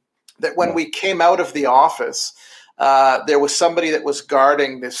screen, that when we came out of the office, there was somebody that was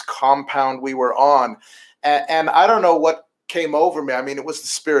guarding this compound we were on. And I don't know what came over me. I mean, it was the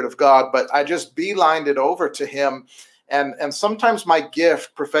Spirit of God, but I just beelined it over to him. And sometimes my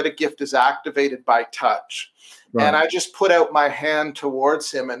prophetic gift, is activated by touch. Right. And I just put out my hand towards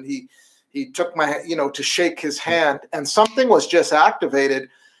him, and he took my, to shake his hand, and something was just activated.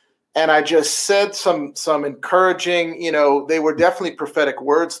 And I just said some encouraging, they were definitely prophetic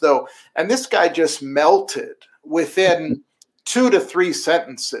words though. And this guy just melted within 2 to 3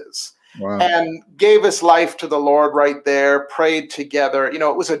 sentences. Wow. And gave his life to the Lord right there, prayed together. It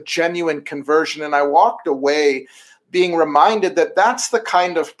was a genuine conversion. And I walked away being reminded that that's the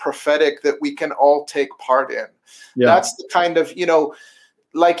kind of prophetic that we can all take part in. Yeah. That's the kind of,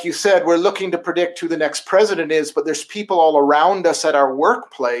 like you said, we're looking to predict who the next president is, but there's people all around us at our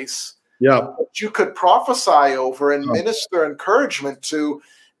workplace that you could prophesy over and minister encouragement to,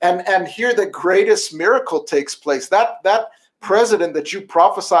 and here the greatest miracle takes place. That president that you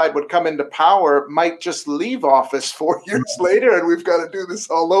prophesied would come into power might just leave office 4 years later, and we've got to do this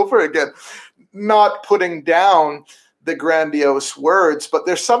all over again. not putting down the grandiose words, but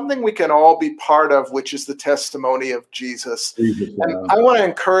there's something we can all be part of, which is the testimony of Jesus. And I want to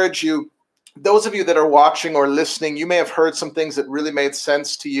encourage you, those of you that are watching or listening, you may have heard some things that really made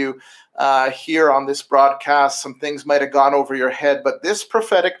sense to you here on this broadcast. Some things might have gone over your head, but this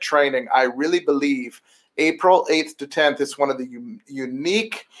prophetic training, I really believe, April 8th to 10th is one of the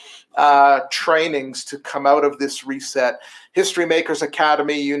unique trainings to come out of this reset. History Makers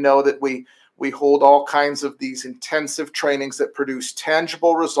Academy, you know that we hold all kinds of these intensive trainings that produce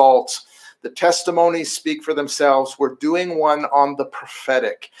tangible results. The testimonies speak for themselves. We're doing one on the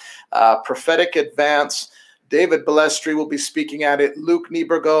prophetic advance. David Balestri will be speaking at it. Luke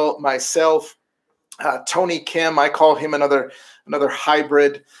Niebergel, myself, Tony Kim. I call him another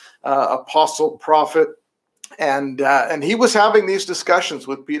hybrid apostle prophet. And he was having these discussions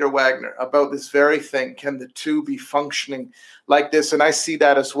with Peter Wagner about this very thing. Can the two be functioning like this? And I see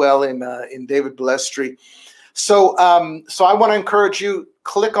that as well in David Balestri. So I want to encourage you,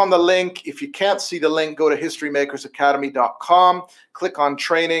 click on the link. If you can't see the link, go to historymakersacademy.com, click on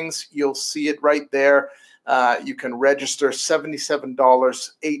trainings. You'll see it right there. You can register $77,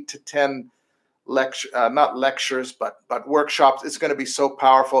 8 to 10 not lectures, but workshops. It's going to be so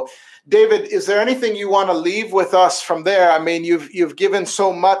powerful. David, is there anything you want to leave with us from there? I mean, you've given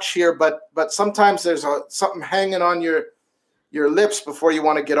so much here, but sometimes there's something hanging on your lips before you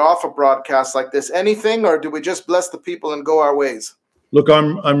want to get off a broadcast like this. Anything, or do we just bless the people and go our ways? Look,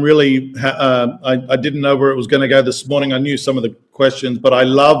 I'm really, I didn't know where it was going to go this morning. I knew some of the questions, but I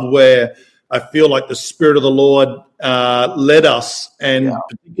love where I feel like the Spirit of the Lord led us, and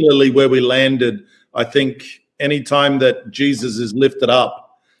particularly where we landed. I think anytime that Jesus is lifted up,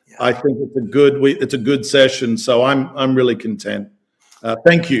 I think it's a good session. So I'm really content.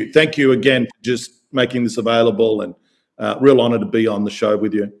 Thank you again for just making this available, and real honor to be on the show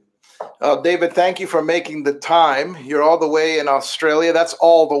with you. David, thank you for making the time. You're all the way in Australia. That's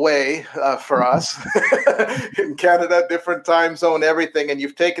all the way for us. In Canada, different time zone, everything. And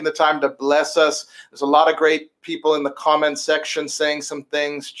you've taken the time to bless us. There's a lot of great people in the comment section saying some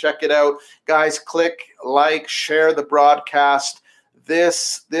things. Check it out. Guys, click, like, share the broadcast.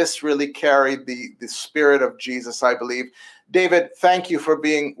 This really carried the spirit of Jesus, I believe. David, thank you for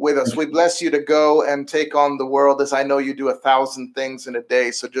being with us. We bless you to go and take on the world, as I know you do 1,000 things in a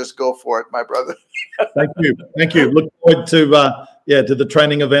day. So just go for it, my brother. Thank you. Look forward to the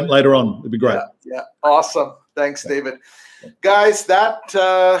training event later on. It'd be great. Yeah. Awesome. Thanks, David. Guys, that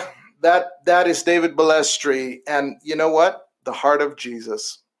is David Balestri, and you know what? The heart of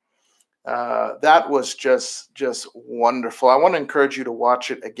Jesus. That was just wonderful. I want to encourage you to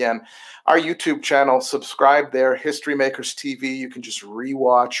watch it again. Our YouTube channel, subscribe there, History Makers TV. You can just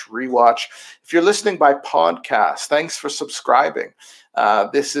rewatch. If you're listening by podcast, thanks for subscribing.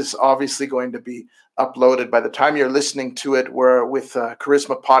 This is obviously going to be uploaded by the time you're listening to it. We're with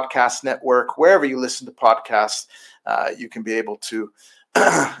Charisma Podcast Network. Wherever you listen to podcasts, you can be able to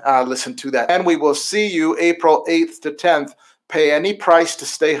listen to that. And we will see you April 8th to 10th. Pay any price to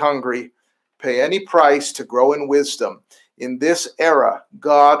stay hungry. Pay any price to grow in wisdom. In this era,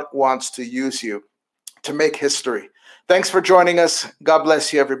 God wants to use you to make history. Thanks for joining us. God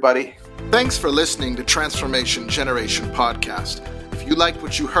bless you, everybody. Thanks for listening to Transformation Generation Podcast. If you liked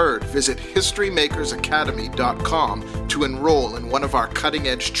what you heard, visit historymakersacademy.com to enroll in one of our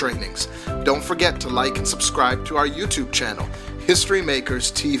cutting-edge trainings. Don't forget to like and subscribe to our YouTube channel, History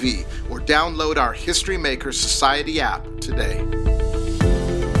Makers TV, or download our History Makers Society app today.